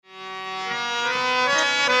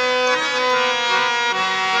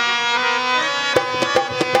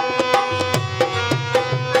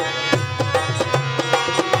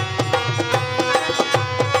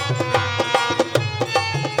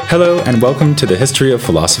Hello and welcome to the History of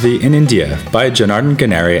Philosophy in India by Janardhan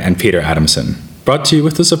Ganeri and Peter Adamson, brought to you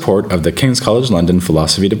with the support of the King's College London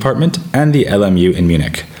Philosophy Department and the LMU in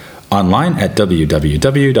Munich, online at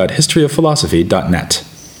www.historyofphilosophy.net.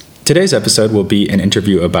 Today's episode will be an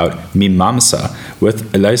interview about Mimamsa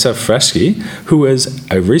with Elisa Freschi, who is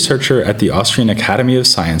a researcher at the Austrian Academy of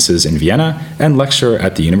Sciences in Vienna and lecturer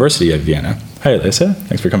at the University of Vienna. Hi, Elisa.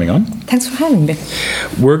 Thanks for coming on. Thanks for having me.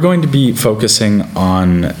 We're going to be focusing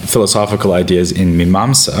on philosophical ideas in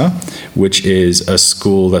Mimamsa, which is a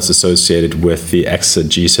school that's associated with the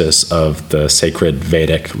exegesis of the sacred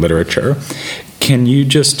Vedic literature. Can you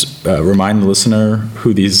just remind the listener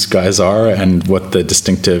who these guys are and what the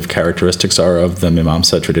distinctive characteristics are of the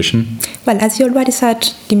Mimamsa tradition? Well, as you already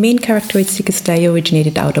said, the main characteristic is they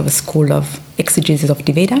originated out of a school of exegesis of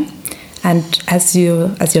the Veda. And as your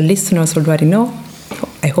listeners already know,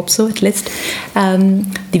 I hope so at least,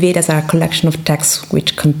 the Vedas are a collection of texts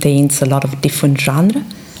which contains a lot of different genres,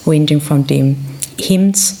 ranging from the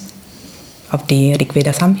hymns of the Rig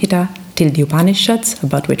Veda Samhita till the Upanishads,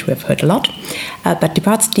 about which we have heard a lot. But the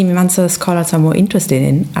parts the Mimamsa scholars are more interested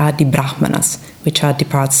in are the Brahmanas, which are the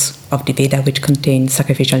parts of the Veda which contain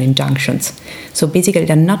sacrificial injunctions. So basically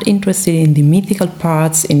they're not interested in the mythical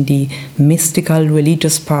parts, in the mystical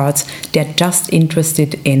religious parts. They're just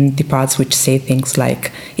interested in the parts which say things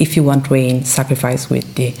like, if you want rain, sacrifice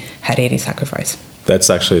with the Hareri sacrifice. That's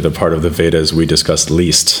actually the part of the Vedas we discussed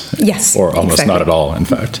least. Yes, or almost exactly. Not at all, in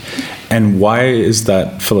fact. And why is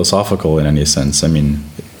that philosophical in any sense? I mean,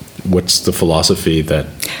 what's the philosophy that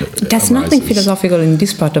There's nothing philosophical in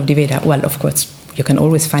this part of the Veda. Well, of course, you can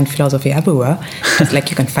always find philosophy everywhere, just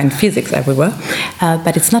like you can find physics everywhere.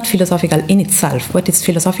 But it's not philosophical in itself. What is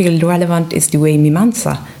philosophically relevant is the way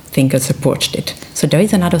Mimamsa thinkers approached it. So there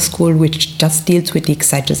is another school which just deals with the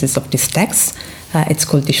exegesis of these texts. It's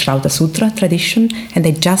called the Shrauta Sutra tradition, and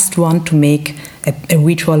they just want to make a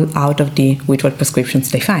ritual out of the ritual prescriptions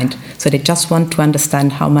they find. So they just want to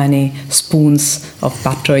understand how many spoons of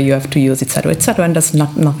butter you have to use, etc., and there's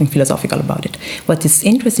nothing philosophical about it. What is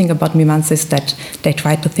interesting about Mimamsa is that they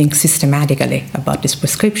try to think systematically about these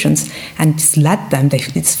prescriptions, and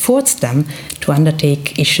it's forced them to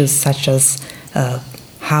undertake issues such as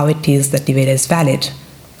how it is that the Veda is valid,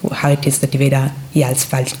 how it is that the Veda yields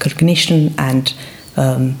valid cognition, and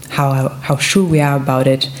how sure we are about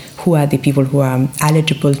it, who are the people who are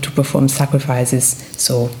eligible to perform sacrifices.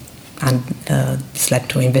 This led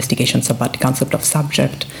to investigations about the concept of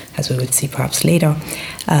subject, as we will see perhaps later.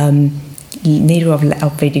 Nature of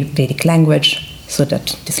Vedic language, so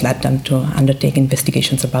that this led them to undertake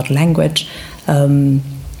investigations about language.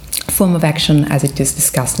 Form of action as it is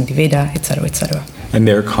discussed in the Veda, etc., etc. And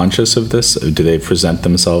they're conscious of this? Do they present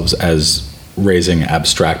themselves as raising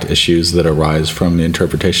abstract issues that arise from the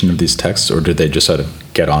interpretation of these texts, or do they just sort of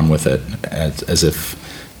get on with it as if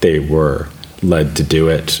they were led to do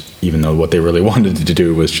it, even though what they really wanted to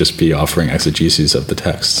do was just be offering exegeses of the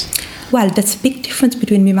texts? Well, that's a big difference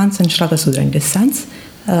between Mimamsa and Shrauta Sutra in this sense.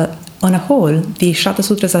 On a whole, the Shrauta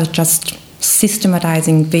Sutras are just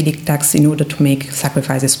systematizing Vedic texts in order to make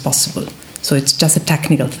sacrifices possible. So it's just a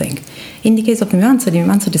technical thing. In the case of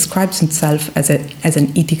Mimamsa describes himself as an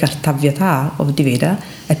itikartavyata of the Veda,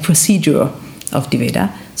 a procedure of the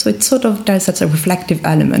Veda. So it's sort of, there's such a reflective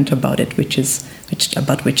element about it,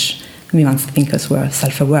 about which Mimamsa thinkers were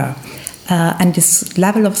self-aware. And this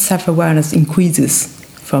level of self-awareness increases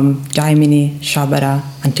from Jaimini, Shabara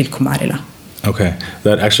until Kumarila. Okay,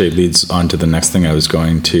 that actually leads on to the next thing I was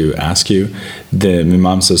going to ask you. The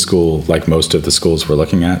Mimamsa school, like most of the schools we're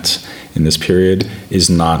looking at in this period, is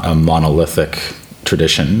not a monolithic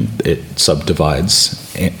tradition. It subdivides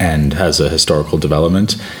and has a historical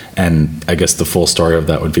development. And I guess the full story of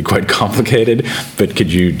that would be quite complicated. But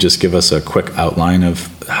could you just give us a quick outline of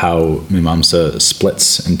how Mimamsa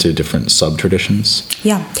splits into different sub-traditions?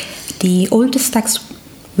 Yeah, the oldest text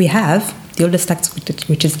we have, the oldest text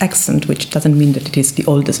which is extant, which doesn't mean that it is the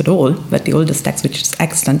oldest at all, but the oldest text which is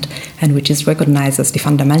extant and which is recognized as the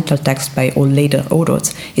fundamental text by all later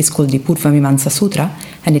authors, is called the Purva Mimamsa Sutra,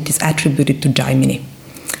 and it is attributed to Jaimini.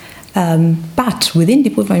 But within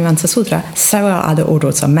the Purva Mimamsa Sutra, several other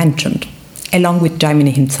authors are mentioned, along with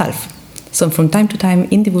Jaimini himself. So from time to time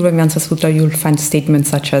in the Purva Mimamsa Sutra, you'll find statements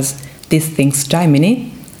such as, "This thinks Jaimini,"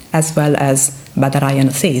 as well as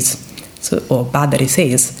Badarayana says, or Badari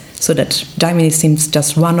says, so that Jaimini seems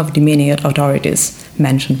just one of the many authorities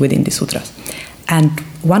mentioned within the sutras. And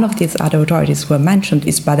one of these other authorities who are mentioned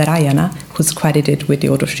is Badarayana, who's credited with the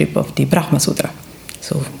authorship of the Brahma Sutra.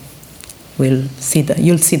 So you'll see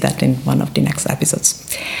that in one of the next episodes.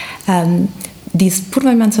 this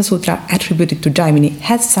Purvamimamsa Sutra attributed to Jaimini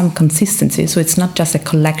has some consistency, so it's not just a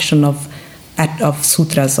collection of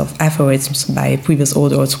sutras, of aphorisms by previous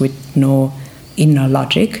authors with no inner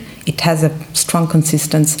logic. It has a strong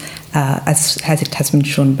consistency, as it has been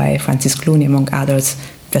shown by Francis Clooney, among others.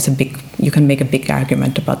 You can make a big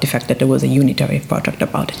argument about the fact that there was a unitary project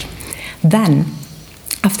about it. Then,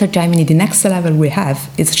 after Jaimini, the next level we have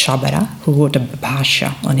is Shabara, who wrote a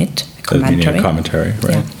bhashya on it, a commentary. A commentary,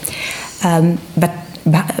 right? Yeah.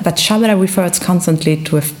 But Shabara refers constantly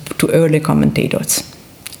to early commentators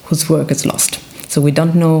whose work is lost. So we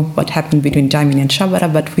don't know what happened between Jaimini and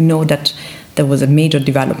Shabara, but we know that there was a major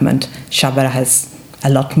development. Shabara has a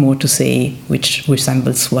lot more to say, which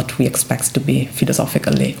resembles what we expect to be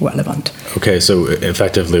philosophically relevant. Okay, so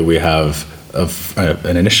effectively we have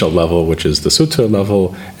an initial level, which is the sutra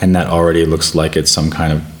level, and that already looks like it's some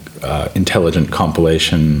kind of intelligent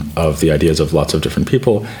compilation of the ideas of lots of different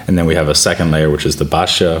people. And then we have a second layer, which is the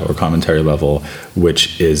bhashya or commentary level,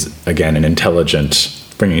 which is, again, an intelligent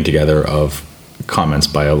bringing together of comments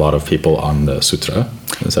by a lot of people on the sutra.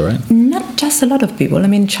 Is that right? Not just a lot of people. I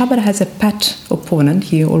mean, Shabara has a pet opponent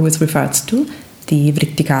he always refers to, the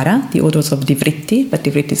Vrittikara, the authors of the Vritti, but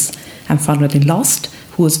the Vritti is unfortunately lost,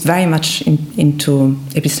 who was very much into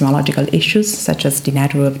epistemological issues, such as the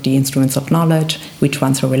nature of the instruments of knowledge, which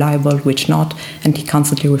ones are reliable, which not, and he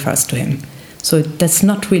constantly refers to him. So that's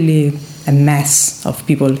not really a mass of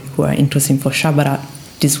people who are interested for Shabara.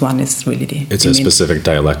 This one is really It's a specific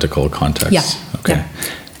dialectical context. Yeah. Okay. Yeah.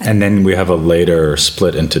 And then we have a later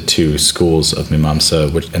split into two schools of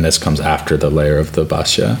Mimamsa, and this comes after the layer of the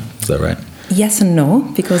bhashya. Is that right? Yes and no,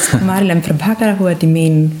 because Kumarila and Prabhakara, who are the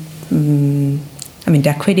main,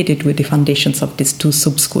 they're credited with the foundations of these two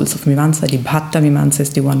sub-schools of Mimamsa. The Bhatta Mimamsa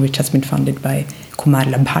is the one which has been founded by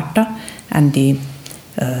Kumarila Bhatta, and the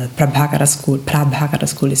Prabhakara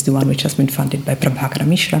school is the one which has been founded by Prabhakara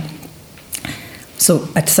Mishra. So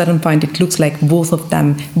at a certain point, it looks like both of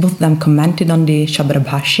them commented on the Shabara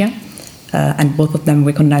Bhashya, and both of them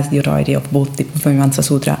recognized the authority of both the Purvamimamsa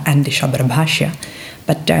Sutra and the Shabara Bhashya.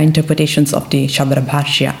 But their interpretations of the Shabara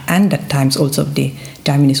Bhashya and at times also of the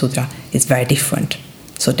Jaimini Sutra is very different.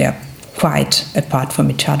 So they're quite apart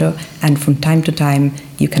from each other, and from time to time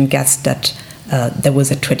you can guess that there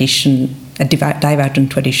was a tradition, a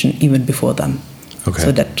divergent tradition even before them. Okay.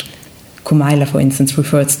 So that Kumaila, for instance,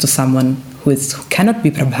 refers to someone who cannot be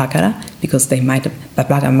Prabhakara, because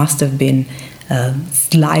Prabhakara must have been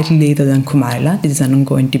slightly later than Kumaila. This is an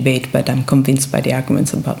ongoing debate, but I'm convinced by the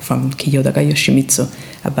arguments from Kiyodaga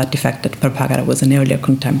Yoshimitsu about the fact that Prabhakara was an earlier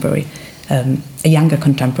contemporary, a younger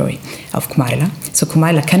contemporary of Kumaila. So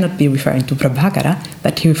Kumaila cannot be referring to Prabhakara,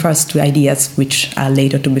 but he refers to ideas which are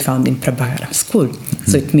later to be found in Prabhakara school. Mm-hmm.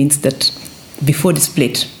 So it means that before the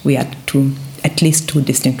split, we had at least two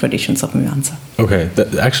distinct traditions of Mimamsa. Okay,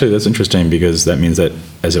 that's interesting, because that means that,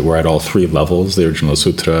 as it were, at all three levels, the original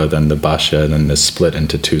sutra, then the bhashya, then the split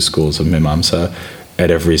into two schools of Mimamsa, at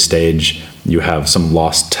every stage you have some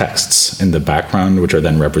lost texts in the background, which are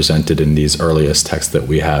then represented in these earliest texts that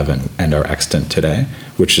we have and are extant today,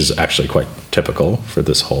 which is actually quite typical for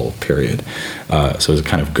this whole period. So it's a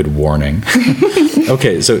kind of good warning.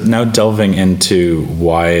 Okay, so now delving into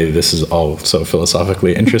why this is all so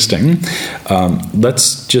philosophically interesting,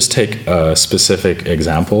 let's just take a specific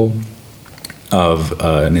example of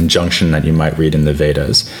an injunction that you might read in the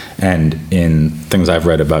Vedas. And in things I've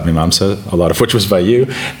read about Mimamsa, a lot of which was by you,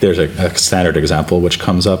 there's a standard example which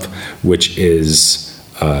comes up, which is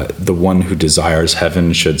the one who desires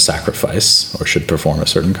heaven should sacrifice or should perform a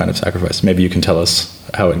certain kind of sacrifice. Maybe you can tell us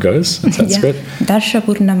how it goes in Sanskrit. Darsha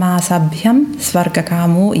Purnamasabhyam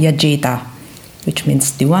Svargakamo Yajeta, which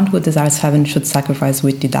means the one who desires heaven should sacrifice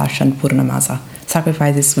with the Darshan Purnamasa.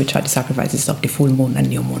 Sacrifices, which are the sacrifices of the full moon and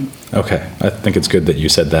new moon. Okay, I think it's good that you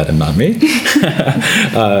said that and not me.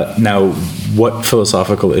 Now, what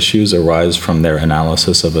philosophical issues arise from their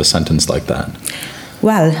analysis of a sentence like that?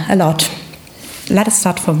 Well, a lot. Let us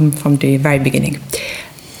start from the very beginning.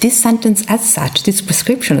 This sentence as such, this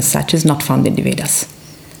prescription as such, is not found in the Vedas.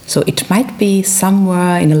 So it might be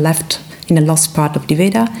somewhere in a lost part of the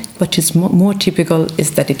Veda. What is more typical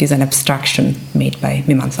is that it is an abstraction made by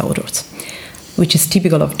Mimamsa authors, which is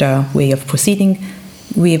typical of their way of proceeding.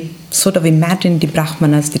 We sort of imagine the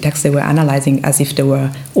Brahmanas, the texts they were analyzing, as if they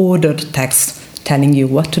were ordered texts telling you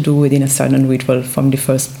what to do within a certain ritual from the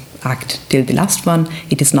first act till the last one.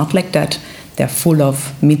 It is not like that. They're full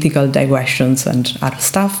of mythical digressions and other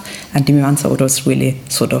stuff, and the Mimamsa authors really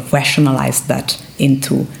sort of rationalized that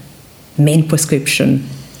into main prescription,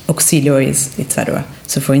 auxiliaries, etc.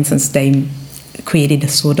 So, for instance, they created a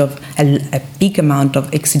sort of a big amount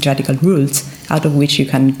of exegetical rules out of which you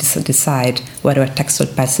can decide whether a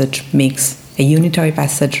textual passage makes a unitary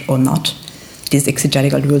passage or not. These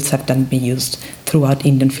exegetical rules have then been used throughout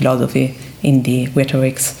Indian philosophy in the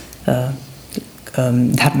rhetorics,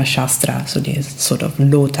 Dharma Shastra, so the sort of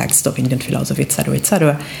law text of Indian philosophy,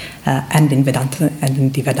 etc., and in Vedanta, and in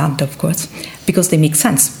the Vedanta, of course, because they make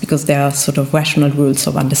sense, because they are sort of rational rules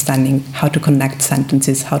of understanding how to connect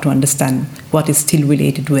sentences, how to understand what is still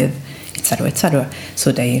related with, etc., etc.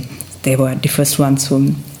 So they were the first ones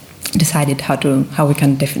who decided how we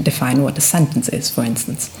can define what a sentence is, for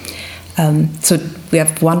instance. So we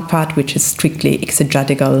have one part which is strictly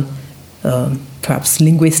exegetical, perhaps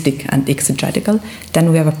linguistic and exegetical.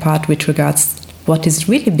 Then we have a part which regards what is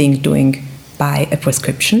really being doing by a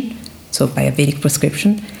prescription, so by a Vedic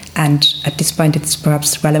prescription. And at this point, it's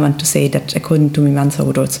perhaps relevant to say that according to Mimamsa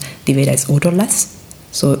authors, the Veda is odorless.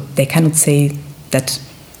 So they cannot say that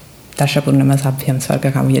Darshapurnamasabhyam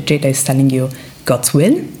Svargakam Yajeta is telling you God's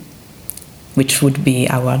will, which would be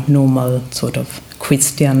our normal sort of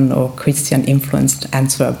Christian or Christian-influenced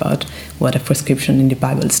answer about what a prescription in the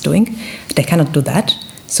Bible is doing. They cannot do that.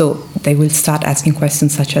 So they will start asking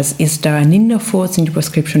questions such as, is there an inner force in the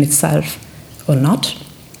prescription itself or not?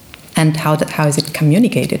 And how is it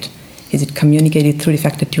communicated? Is it communicated through the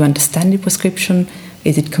fact that you understand the prescription?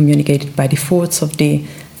 Is it communicated by the force of the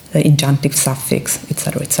injunctive suffix,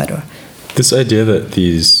 etc., etc.? This idea that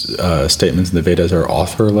these statements in the Vedas are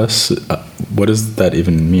authorless, what does that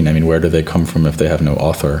even mean? I mean, where do they come from if they have no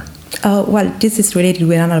author? Well, this is related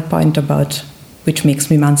with another point about which makes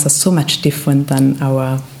Mimamsa so much different than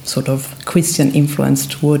our sort of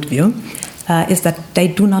Christian-influenced worldview, is that they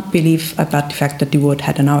do not believe about the fact that the word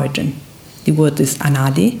had an origin. The word is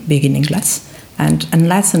anadi, beginningless, and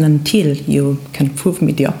unless and until you can prove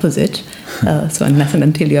me the opposite, so unless and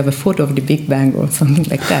until you have a photo of the Big Bang or something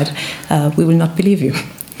like that, we will not believe you.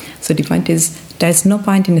 So the point is, there is no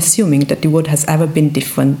point in assuming that the word has ever been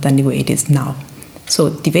different than the way it is now. So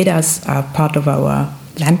the Vedas are part of our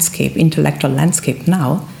landscape, intellectual landscape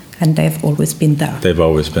now, and they have always been there. They've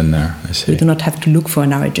always been there, I see. We do not have to look for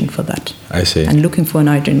an origin for that. I see. And looking for an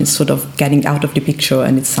origin is sort of getting out of the picture,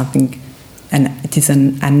 and it is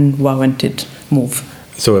an unwarranted move.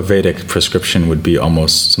 So a Vedic prescription would be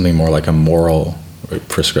almost something more like a moral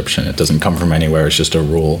prescription. It doesn't come from anywhere, it's just a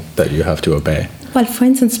rule that you have to obey. Well, for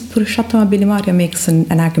instance, Purushottama Bilimarya makes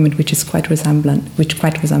an argument which quite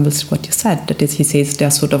resembles what you said. That is, he says they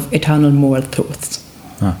are sort of eternal moral truths.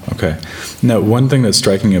 Ah, okay. Now, one thing that's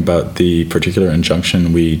striking about the particular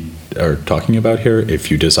injunction we are talking about here,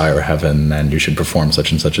 if you desire heaven, then you should perform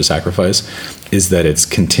such and such a sacrifice, is that it's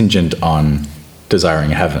contingent on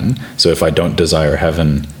desiring heaven. So if I don't desire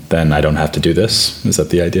heaven, then I don't have to do this. Is that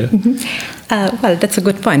the idea? Mm-hmm. Well, that's a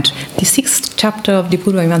good point. The 6th chapter of the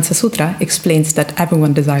Purva Mimamsa Sutra explains that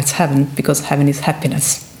everyone desires heaven because heaven is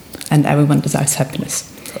happiness, and everyone desires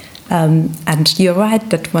happiness. And you're right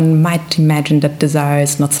that one might imagine that desire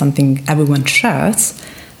is not something everyone shares.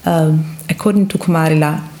 According to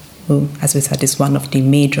Kumarila, who, as we said, is one of the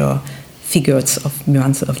major figures of the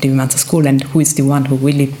Mimamsa school, and who is the one who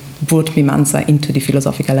really brought Mimamsa into the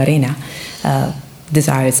philosophical arena,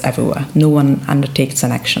 desire is everywhere. No one undertakes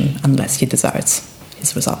an action unless he desires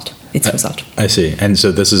its result. I see. And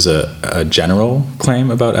so this is a general claim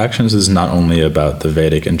about actions. This is not only about the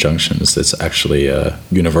Vedic injunctions. It's actually a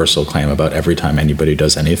universal claim about every time anybody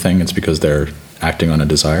does anything, it's because they're acting on a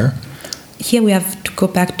desire. Here we have to go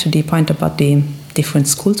back to the point about the different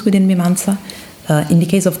schools within Mimamsa. In the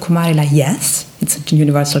case of Kumarila, yes, it's a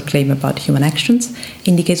universal claim about human actions.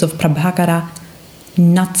 In the case of Prabhakara,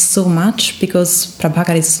 not so much, because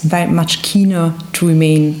Prabhakara is very much keener to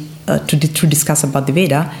remain to discuss about the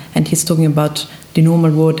Veda, and he's talking about the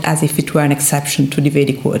normal word as if it were an exception to the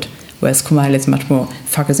Vedic word, whereas Kumarila is much more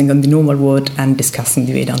focusing on the normal word and discussing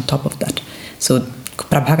the Veda on top of that. So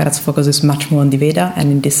Prabhakara's focus is much more on the Veda,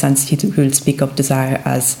 and in this sense he will speak of desire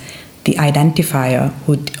as the identifier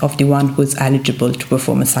of the one who is eligible to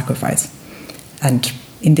perform a sacrifice. And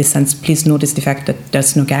in this sense, please notice the fact that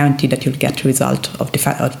there's no guarantee that you'll get the result of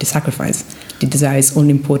the sacrifice. The desire is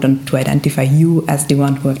only important to identify you as the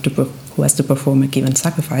one who has to perform a given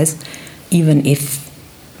sacrifice, even if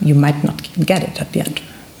you might not get it at the end.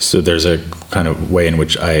 So there's a kind of way in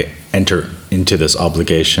which I enter into this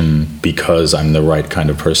obligation because I'm the right kind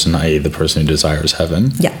of person, i.e. the person who desires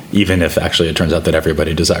heaven. Yeah. Even if actually it turns out that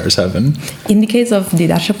everybody desires heaven. In the case of the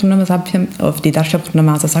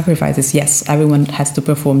Darshapurnamasa sacrifices, yes, everyone has to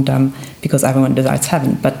perform them because everyone desires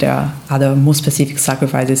heaven. But there are other more specific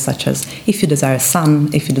sacrifices, such as if you desire sun,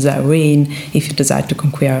 if you desire rain, if you desire to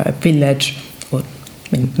conquer a village, or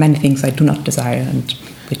many things I do not desire, and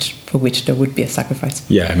for which there would be a sacrifice.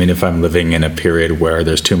 Yeah, I mean, if I'm living in a period where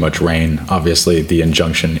there's too much rain, obviously the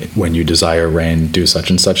injunction, when you desire rain, do such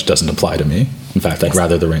and such, doesn't apply to me. In fact, I'd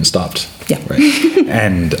rather the rain stopped. Yeah. Right.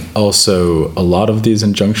 And also, a lot of these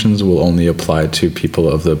injunctions will only apply to people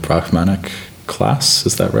of the Brahmanic class.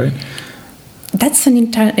 Is that right? That's an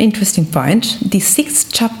interesting point. The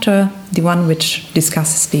 6th chapter, the one which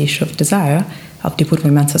discusses the issue of desire, of the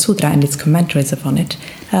Purvamimamsa Sutra and its commentaries upon it,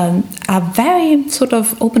 are very sort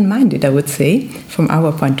of open-minded, I would say, from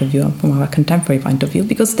our point of view, from our contemporary point of view,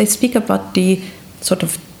 because they speak about the sort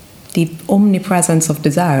of the omnipresence of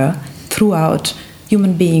desire throughout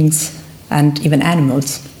human beings and even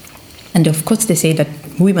animals. And of course they say that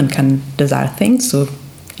women can desire things, so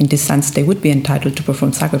in this sense they would be entitled to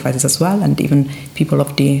perform sacrifices as well, and even people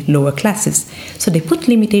of the lower classes. So they put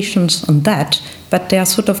limitations on that, but they are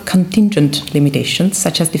sort of contingent limitations,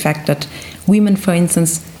 such as the fact that women, for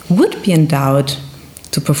instance, would be endowed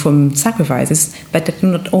to perform sacrifices, but they do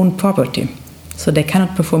not own property. So they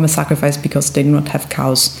cannot perform a sacrifice because they do not have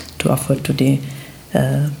cows to offer to the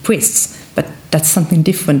priests. But that's something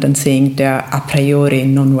different than saying they're a priori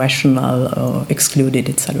non-rational or excluded,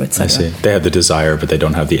 etc., etc. I see. They have the desire, but they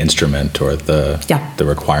don't have the instrument or the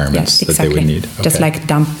requirements that they would need. Okay. Just like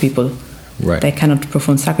dumb people. Right. They cannot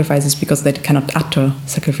perform sacrifices because they cannot utter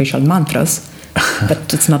sacrificial mantras,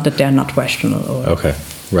 but it's not that they're not rational. Okay,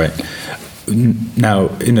 right. Now,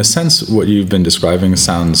 in a sense, what you've been describing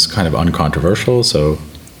sounds kind of uncontroversial. So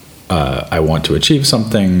I want to achieve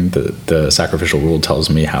something. The sacrificial rule tells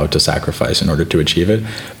me how to sacrifice in order to achieve it.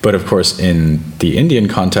 But of course, in the Indian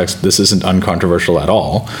context, this isn't uncontroversial at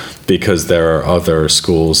all, because there are other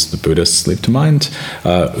schools, the Buddhists leap to mind,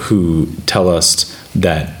 who tell us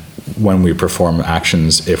that when we perform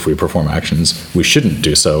actions, if we perform actions, we shouldn't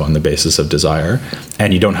do so on the basis of desire.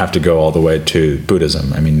 And you don't have to go all the way to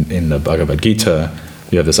Buddhism. I mean, in the Bhagavad Gita,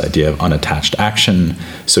 you have this idea of unattached action.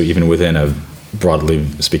 So even within a broadly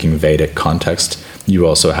speaking Vedic context, you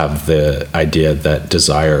also have the idea that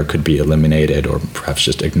desire could be eliminated or perhaps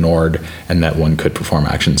just ignored, and that one could perform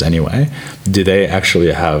actions anyway. Do they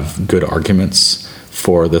actually have good arguments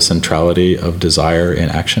for the centrality of desire in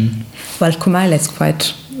action? Well, Kumaila is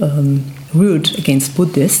quite rude against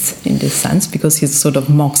Buddhists in this sense, because he sort of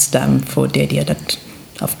mocks them for the idea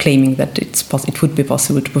of claiming that it would be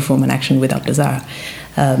possible to perform an action without desire.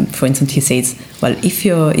 For instance, he says, well, if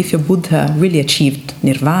your Buddha really achieved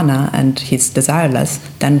nirvana and he's desireless,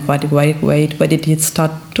 then why did he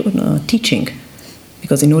start teaching?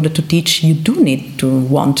 Because in order to teach, you do need to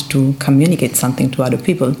want to communicate something to other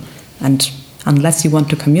people. And unless you want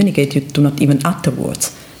to communicate, you do not even utter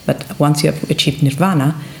words. But once you have achieved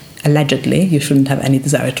nirvana, allegedly, you shouldn't have any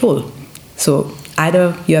desire at all. So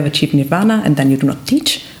either you have achieved nirvana and then you do not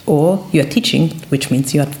teach, or you are teaching, which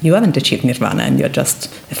means you haven't achieved nirvana and you're just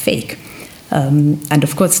a fake. And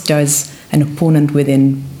of course, there is an opponent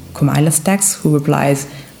within Kumaila's text who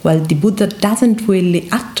replies, well, the Buddha doesn't really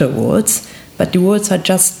utter words, but the words are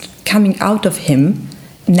just coming out of him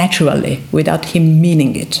naturally, without him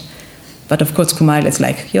meaning it. But of course, Kumaila is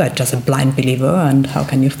like, you are just a blind believer, and how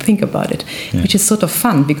can you think about it? Yeah. Which is sort of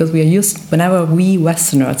fun, because we are used, whenever we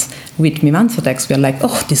Westerners read Mimamsa texts, we are like,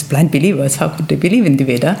 oh, these blind believers, how could they believe in the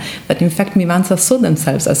Veda? But in fact, Mimamsa saw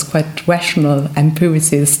themselves as quite rational,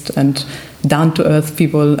 empiricist, and down-to-earth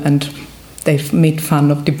people, and they've made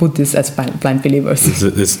fun of the Buddhists as blind believers.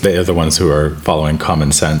 They are the ones who are following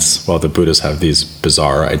common sense, while the Buddhists have these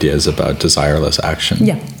bizarre ideas about desireless action.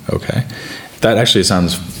 Yeah. Okay. That actually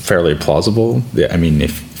sounds fairly plausible. I mean,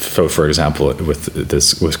 for example, with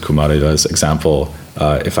Kumaila's example,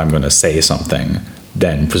 if I'm going to say something,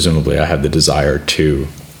 then presumably I have the desire to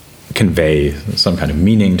convey some kind of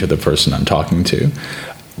meaning to the person I'm talking to.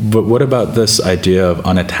 But what about this idea of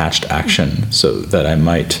unattached action, so that I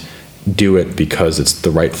might do it because it's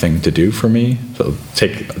the right thing to do for me? So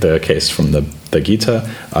take the case from the Gita.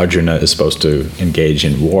 Arjuna is supposed to engage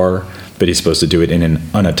in war, but he's supposed to do it in an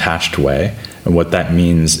unattached way. And what that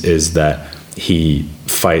means is that he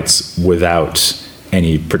fights without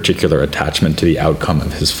any particular attachment to the outcome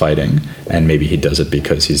of his fighting. And maybe he does it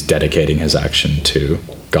because he's dedicating his action to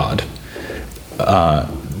God.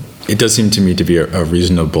 It does seem to me to be a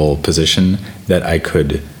reasonable position, that I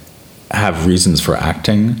could have reasons for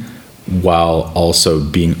acting while also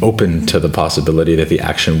being open to the possibility that the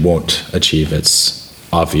action won't achieve its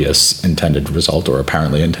obvious intended result or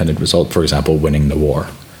apparently intended result, for example, winning the war.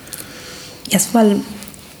 Yes, well,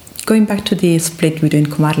 going back to the split between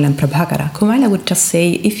Kumaila and Prabhakara, Kumaila would just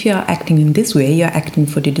say, if you are acting in this way, you are acting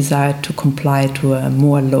for the desire to comply to a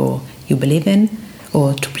moral law you believe in,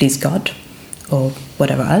 or to please God, or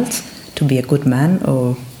whatever else, to be a good man,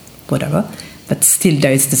 or whatever. but still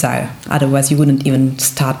there is desire. Otherwise, you wouldn't even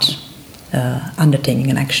start undertaking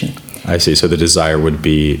an action. I see. So the desire would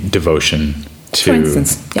be devotion to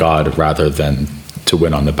God rather than to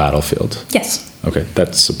win on the battlefield. Yes. Okay,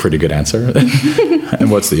 that's a pretty good answer. And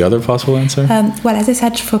what's the other possible answer? Well, as I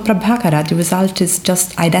said, for Prabhakara, the result is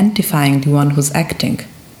just identifying the one who's acting.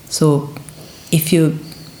 So if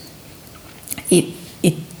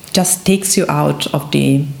it just takes you out of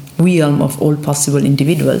the realm of all possible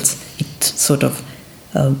individuals. It sort of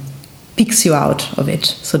picks you out of it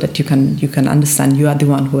so that you can understand you are the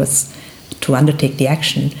one who has to undertake the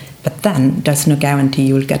action. But then there's no guarantee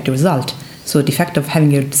you will get the result. So the fact of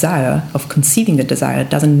having a desire, of conceiving a desire,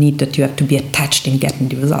 doesn't need that you have to be attached in getting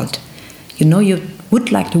the result. You know you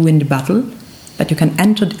would like to win the battle, but you can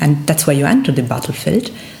enter, and that's why you enter the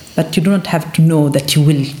battlefield, but you do not have to know that you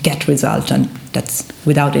will get result, and that's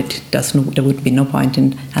without it, there would be no point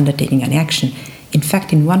in undertaking any action. In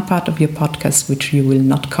fact, in one part of your podcast, which you will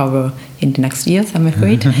not cover in the next years, I'm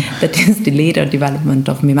afraid, that is the later development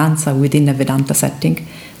of Mimamsa within a Vedanta setting,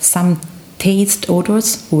 some taste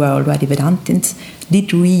authors who are already Vedantins did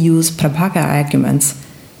reuse Prabhakara arguments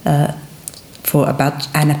for about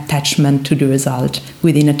an attachment to the result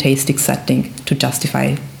within a theistic setting to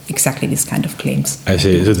justify exactly this kind of claims. I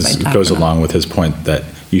see. This goes along with his point that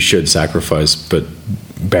you should sacrifice, but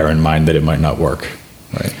bear in mind that it might not work,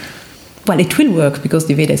 right? Well, it will work because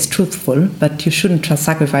the Veda is truthful, but you shouldn't just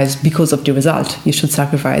sacrifice because of the result. You should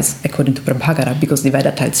sacrifice according to Prabhakara because the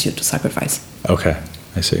Veda tells you to sacrifice. Okay,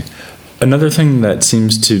 I see. Another thing that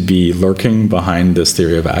seems to be lurking behind this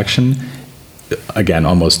theory of action, again,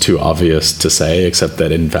 almost too obvious to say, except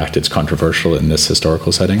that in fact it's controversial in this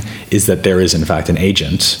historical setting, is that there is in fact an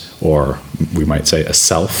agent, or we might say a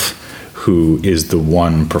self, who is the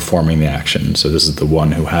one performing the action. So this is the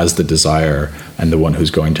one who has the desire and the one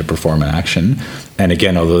who's going to perform an action. And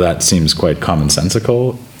again, although that seems quite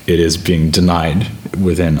commonsensical, it is being denied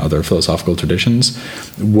within other philosophical traditions.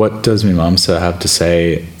 What does Mimamsa have to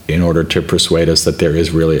say in order to persuade us that there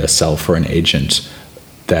is really a self or an agent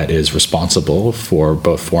that is responsible for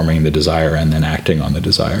both forming the desire and then acting on the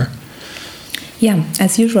desire? Yeah,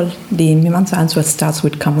 as usual, the Mimamsa answer starts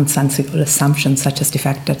with commonsensical assumptions, such as the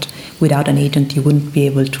fact that without an agent you wouldn't be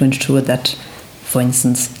able to ensure that, for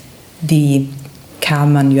instance, the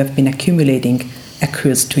karma you have been accumulating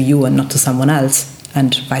accrues to you and not to someone else,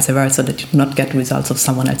 and vice versa, that you do not get results of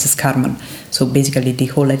someone else's karma. So basically the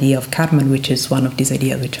whole idea of karma, which is one of these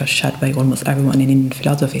ideas which are shared by almost everyone in Indian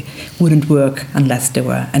philosophy, wouldn't work unless there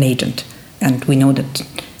were an agent. And we know that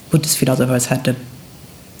Buddhist philosophers had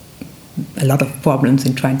a lot of problems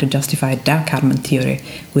in trying to justify their karma theory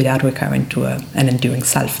without recurring to an enduring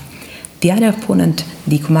self. The other opponent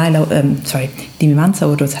the Mimamsa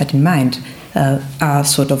authors had in mind are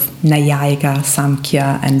sort of Nayayika,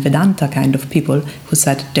 Samkhya, and Vedanta kind of people who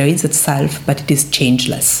said there is a self, but it is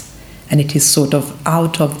changeless. And it is sort of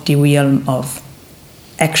out of the realm of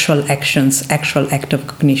actual actions, actual act of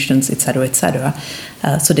cognitions, etc., etc.,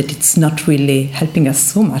 so that it's not really helping us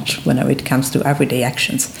so much whenever it comes to everyday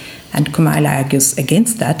actions. And Kumaila argues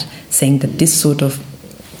against that, saying that this sort of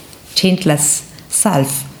changeless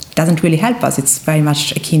self doesn't really help us. It's very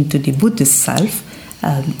much akin to the Buddhist self,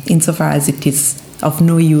 insofar as it is of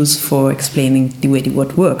no use for explaining the way the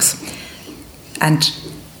world works. And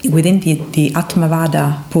within the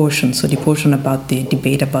Atmavada portion, so the portion about the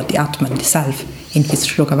debate about the Atman, the self, in his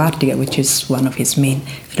Shlokavartika, which is one of his main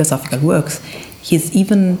philosophical works, he's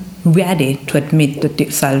even ready to admit that the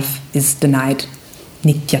self is denied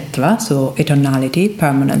nityatva, so eternality,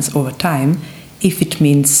 permanence over time, if it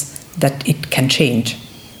means that it can change.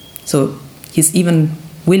 So he's even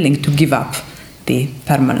willing to give up the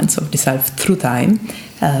permanence of the self through time,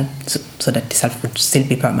 so that the self would still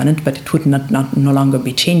be permanent, but it would no longer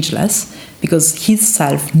be changeless, because his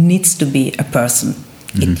self needs to be a person.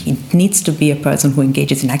 Mm-hmm. It needs to be a person who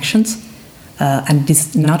engages in actions, and this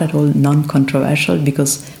is not at all non-controversial,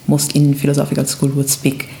 because most in philosophical school would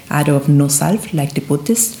speak either of no self, like the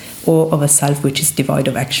Buddhists, or of a self which is devoid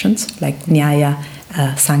of actions, like Nyaya,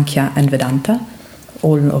 Sankhya, and Vedanta,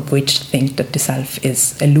 all of which think that the self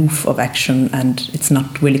is aloof of action and it's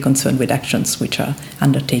not really concerned with actions which are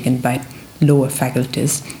undertaken by lower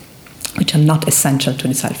faculties, which are not essential to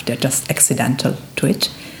the self, they're just accidental to it.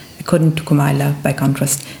 According to Kumaila, by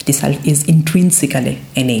contrast, the self is intrinsically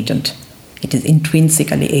an agent. It is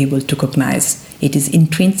intrinsically able to cognize. It is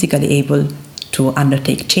intrinsically able to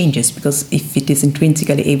undertake changes, because if it is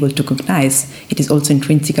intrinsically able to cognize, it is also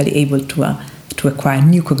intrinsically able to acquire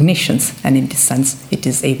new cognitions, and in this sense it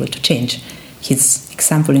is able to change. His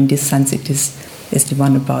example in this sense is the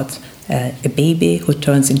one about a baby who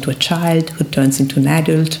turns into a child, who turns into an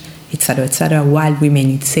adult, etc., while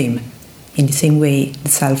remaining the same. In the same way, the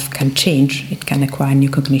self can change, it can acquire new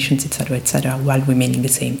cognitions, etc., while remaining the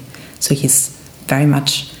same. So he's very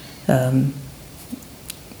much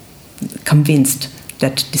convinced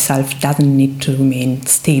that the self doesn't need to remain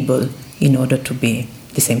stable in order to be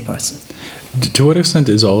the same person. To what extent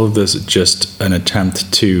is all of this just an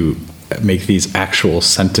attempt to make these actual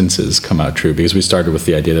sentences come out true? Because we started with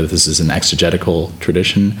the idea that this is an exegetical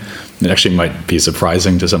tradition. It actually might be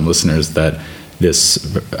surprising to some listeners that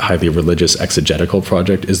this highly religious exegetical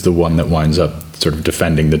project is the one that winds up sort of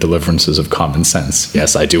defending the deliverances of common sense.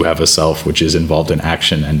 Yes, I do have a self which is involved in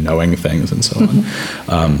action and knowing things and so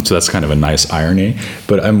on. So that's kind of a nice irony.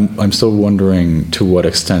 But I'm still wondering to what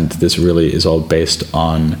extent this really is all based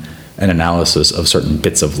on an analysis of certain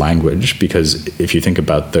bits of language, because if you think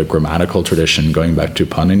about the grammatical tradition going back to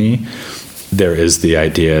Panini, there is the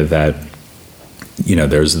idea that,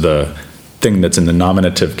 there's the thing that's in the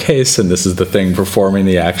nominative case, and this is the thing performing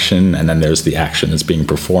the action, and then there's the action that's being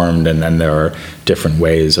performed, and then there are different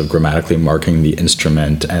ways of grammatically marking the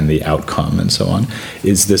instrument and the outcome and so on.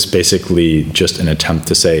 Is this basically just an attempt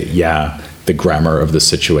to say, the grammar of the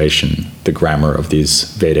situation, the grammar of these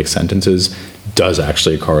Vedic sentences does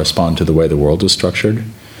actually correspond to the way the world is structured?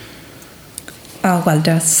 Well,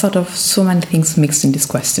 there's sort of so many things mixed in this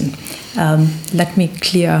question. Let me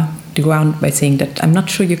clear the ground by saying that I'm not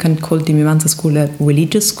sure you can call the Mimamsa school a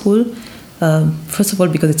religious school. First of all,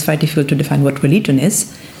 because it's very difficult to define what religion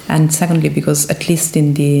is. And secondly, because at least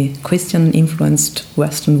in the Christian-influenced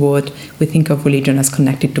Western world, we think of religion as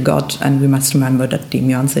connected to God, and we must remember that the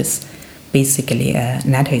Mimamsa is basically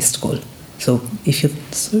an atheist school. So if you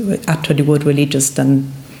utter the word religious,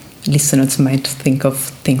 then listeners might think of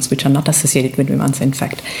things which are not associated with Mimamsa, in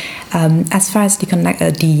fact. As far as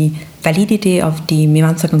the validity of the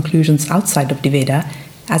Mimamsa conclusions outside of the Veda,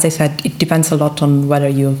 as I said, it depends a lot on whether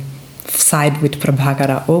you side with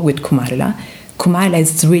Prabhakara or with Kumarila. Kumarila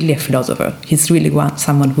is really a philosopher. He's really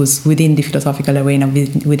someone who's within the philosophical arena,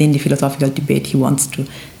 within the philosophical debate. He wants to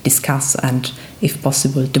discuss and, if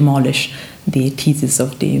possible, demolish the thesis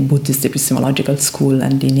of the Buddhist epistemological school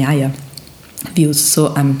and the Nyaya views.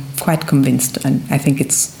 So I'm quite convinced, and I think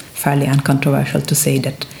it's fairly uncontroversial to say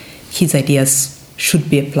that his ideas should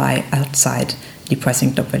be applied outside the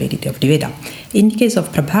present validity of the Veda. In the case of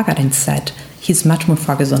Prabhakara, instead, he's much more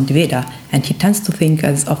focused on the Veda, and he tends to think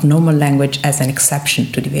of normal language as an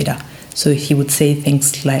exception to the Veda. So he would say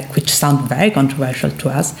things like, which sound very controversial to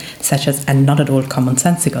us, such as, and not at all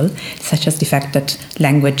commonsensical, such as the fact that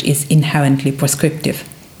language is inherently prescriptive,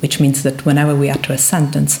 which means that whenever we utter a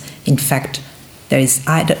sentence, in fact,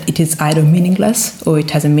 it is either meaningless or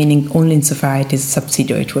it has a meaning only insofar it is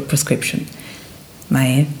subsidiary to a prescription.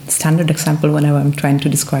 My standard example whenever I'm trying to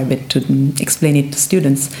describe it, to explain it to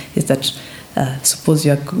students, is that suppose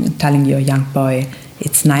you're telling your young boy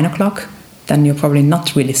it's 9 o'clock, then you're probably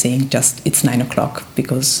not really saying just it's 9 o'clock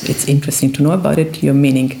because it's interesting to know about it. You're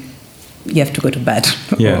meaning you have to go to bed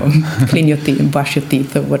or clean your teeth, brush your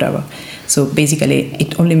teeth or whatever. So basically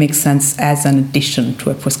it only makes sense as an addition to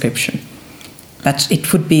a prescription. But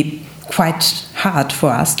it would be quite hard for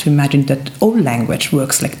us to imagine that all language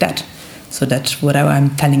works like that. So that whatever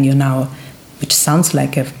I'm telling you now, which sounds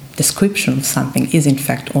like a description of something, is in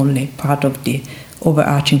fact only part of the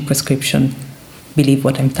overarching prescription, believe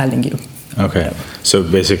what I'm telling you. Okay. So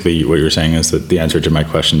basically what you're saying is that the answer to my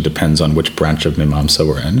question depends on which branch of Mimamsa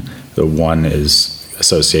we're in. The one is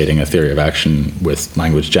associating a theory of action with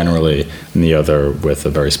language generally, and the other with a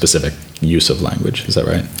very specific use of language. Is that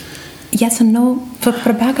right? Yes and no. For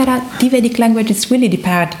Prabhakara, the Vedic language is really the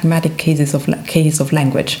paradigmatic case of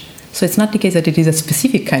language. So it's not the case that it is a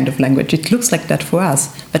specific kind of language. It looks like that for us,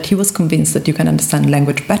 but he was convinced that you can understand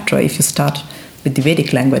language better if you start with the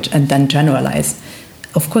Vedic language and then generalize.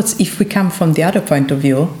 Of course, if we come from the other point of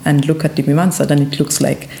view and look at the Mimamsa, then it looks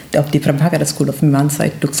like, of the Prabhakara school of Mimamsa,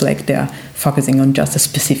 it looks like they are focusing on just a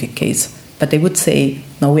specific case. But they would say,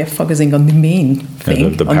 no, we are focusing on the main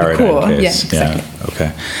thing, the on the core. Case. Yeah, exactly.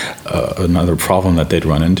 Okay. Another problem that they'd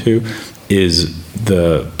run into is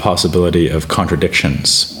the possibility of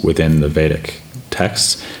contradictions within the Vedic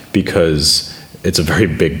texts, because it's a very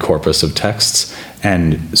big corpus of texts.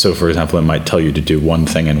 And so, for example, it might tell you to do one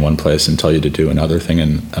thing in one place and tell you to do another thing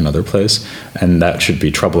in another place. And that should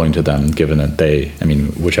be troubling to them, given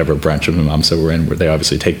that whichever branch of Mimamsa we're in, they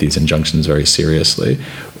obviously take these injunctions very seriously.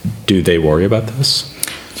 Do they worry about this?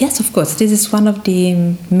 Yes, of course. This is one of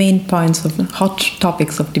the main points of hot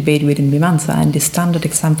topics of debate within Mimamsa, and the standard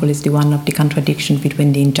example is the one of the contradiction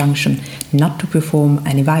between the injunction not to perform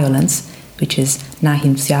any violence, which is na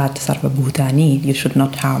himsyat sarva bhutani, you should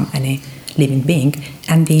not harm any living being,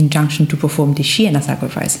 and the injunction to perform the Shiena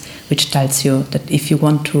sacrifice, which tells you that if you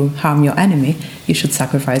want to harm your enemy, you should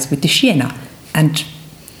sacrifice with the Shiena. And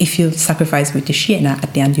if you sacrifice with the Shiena,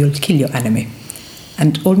 at the end you'll kill your enemy.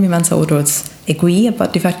 And all Mimamsa authors agree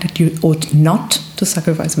about the fact that you ought not to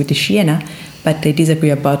sacrifice with the Shiena, but they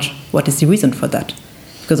disagree about what is the reason for that.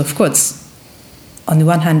 Because of course, on the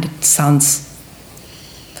one hand, it sounds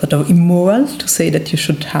sort of immoral to say that you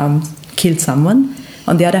should kill someone.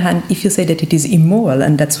 On the other hand, if you say that it is immoral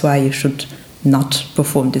and that's why you should not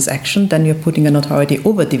perform this action, then you're putting an authority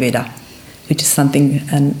over the Veda, which is something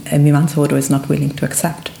a Mimamsa order is not willing to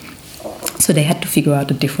accept. So they had to figure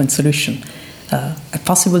out a different solution. A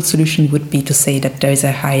possible solution would be to say that there is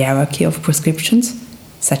a hierarchy of prescriptions,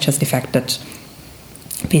 such as the fact that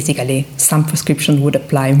basically some prescription would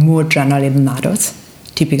apply more generally than others,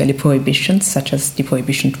 typically prohibitions, such as the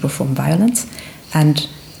prohibition to perform violence. And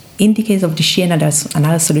in the case of the Shiena, there's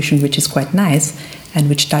another solution which is quite nice and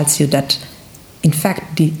which tells you that, in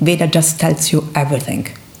fact, the Veda just tells you everything.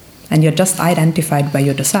 And you're just identified by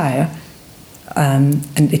your desire,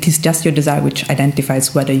 and it is just your desire which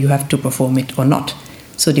identifies whether you have to perform it or not.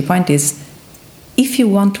 So the point is, if you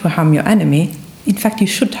want to harm your enemy, in fact, you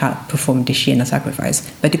should have performed the Shiena sacrifice.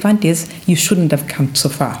 But the point is, you shouldn't have come so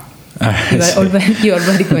far. You're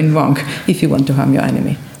already going wrong if you want to harm your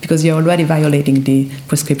enemy, because you're already violating the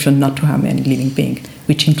prescription not to harm any living being,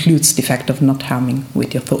 which includes the fact of not harming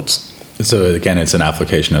with your thoughts. So again, it's an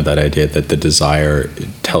application of that idea that the desire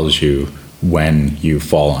tells you when you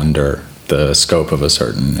fall under the scope of a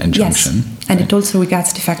certain injunction. Yes, and right? It also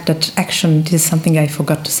regards the fact that action, this is something I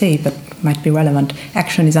forgot to say, but might be relevant,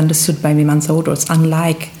 action is understood by Mimamsa authors,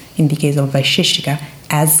 unlike in the case of Vaisheshika,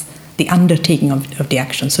 as the undertaking of the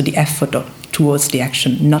action, so the effort towards the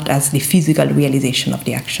action, not as the physical realization of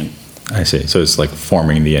the action. I see. So it's like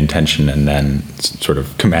forming the intention and then sort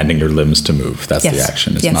of commanding your limbs to move. That's the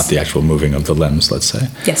action. It's not the actual moving of the limbs, let's say.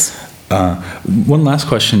 Yes. One last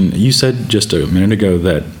question. You said just a minute ago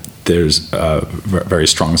that there's a very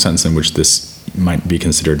strong sense in which this might be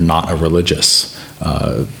considered not a religious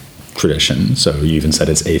tradition. So you even said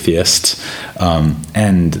it's atheist.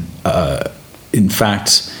 In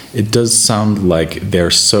fact, it does sound like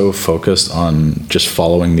they're so focused on just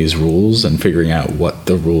following these rules and figuring out what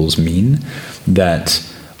the rules mean that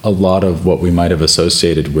a lot of what we might have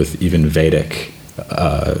associated with even Vedic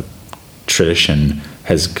tradition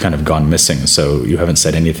has kind of gone missing. So you haven't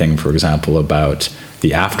said anything, for example, about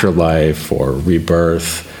the afterlife or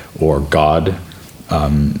rebirth or God.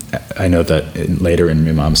 I know that later in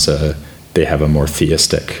Mimamsa, they have a more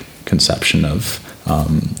theistic conception of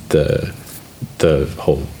the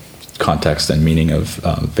whole context and meaning of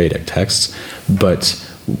Vedic texts. But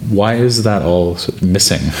why is that all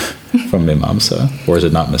missing from Mimamsa, or is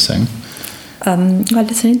it not missing? Well,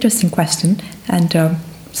 that's an interesting question, and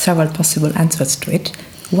several possible answers to it.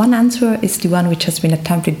 One answer is the one which has been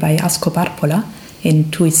attempted by Asko Parpola in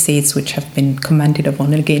two essays which have been commented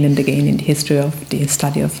upon again and again in the history of the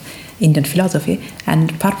study of Indian philosophy.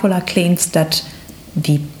 And Parpola claims that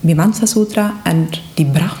the Mimamsa Sutra and the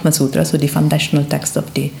Brahma Sutra, so the foundational text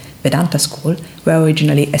of the Vedanta school, were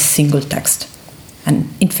originally a single text. And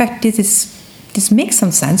in fact, this makes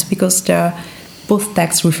some sense because both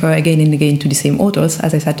texts refer again and again to the same authors,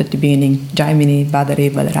 as I said at the beginning, Jaimini,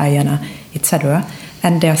 Badari, Badarayana, etc.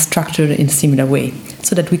 And they are structured in a similar way,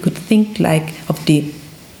 so that we could think like of the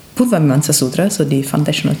Purva Mimamsa Sutra, so the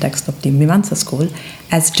foundational text of the Mimamsa school,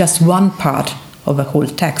 as just one part of a whole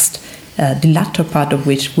text, the latter part of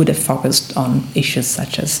which would have focused on issues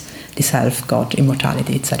such as the self, God,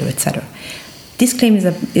 immortality, etc., etc. This claim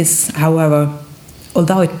is, however,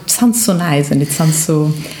 although it sounds so nice and it sounds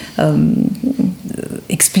so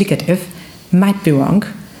explicative, might be wrong.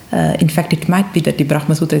 In fact, it might be that the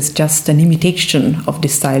Brahma Sutra is just an imitation of the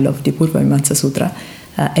style of the Purva Mimamsa Sutra,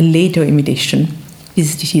 a later imitation. This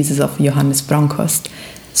is the thesis of Johannes Bronkhorst.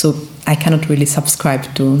 So I cannot really subscribe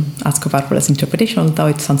to Asko Parpola's interpretation, although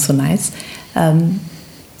it sounds so nice.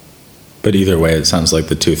 But either way, it sounds like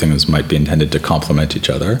the two things might be intended to complement each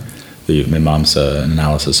other. The Mimamsa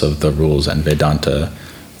analysis of the rules and Vedanta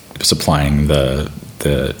supplying the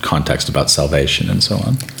context about salvation and so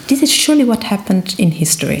on. This is surely what happened in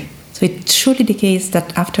history. So it's surely the case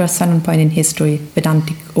that after a certain point in history,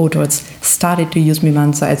 Vedantic authors started to use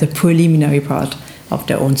Mimamsa as a preliminary part of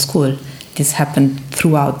their own school. This happened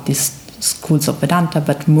throughout these schools of Vedanta,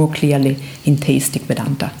 but more clearly in theistic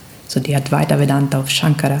Vedanta. So the Advaita Vedanta of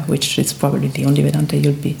Shankara, which is probably the only Vedanta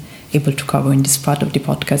you'll be able to cover in this part of the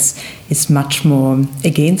podcast, is much more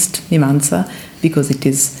against Mimamsa because it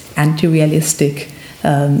is anti-realistic,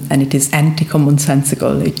 and it is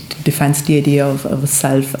anti-commonsensical. It defines the idea of a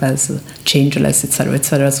self as changeless, etc.,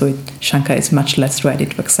 etc. So Shankara is much less ready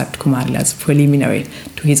to accept Kumari as preliminary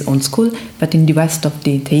to his own school. But in the rest of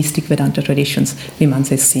the theistic Vedanta traditions,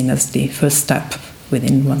 Mimamsa is seen as the first step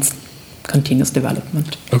within one's continuous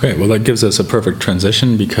development. Okay, well, that gives us a perfect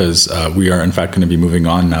transition because we are, in fact, going to be moving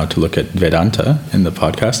on now to look at Vedanta in the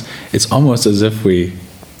podcast. It's almost as if we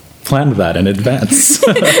planned that in advance.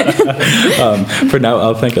 For now,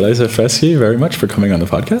 I'll thank Eliza Freschi very much for coming on the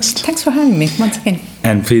podcast. Thanks for having me once again.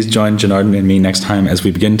 And please join Janardhan and me next time as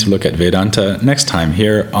we begin to look at Vedanta next time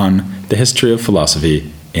here on The History of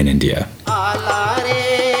Philosophy in India.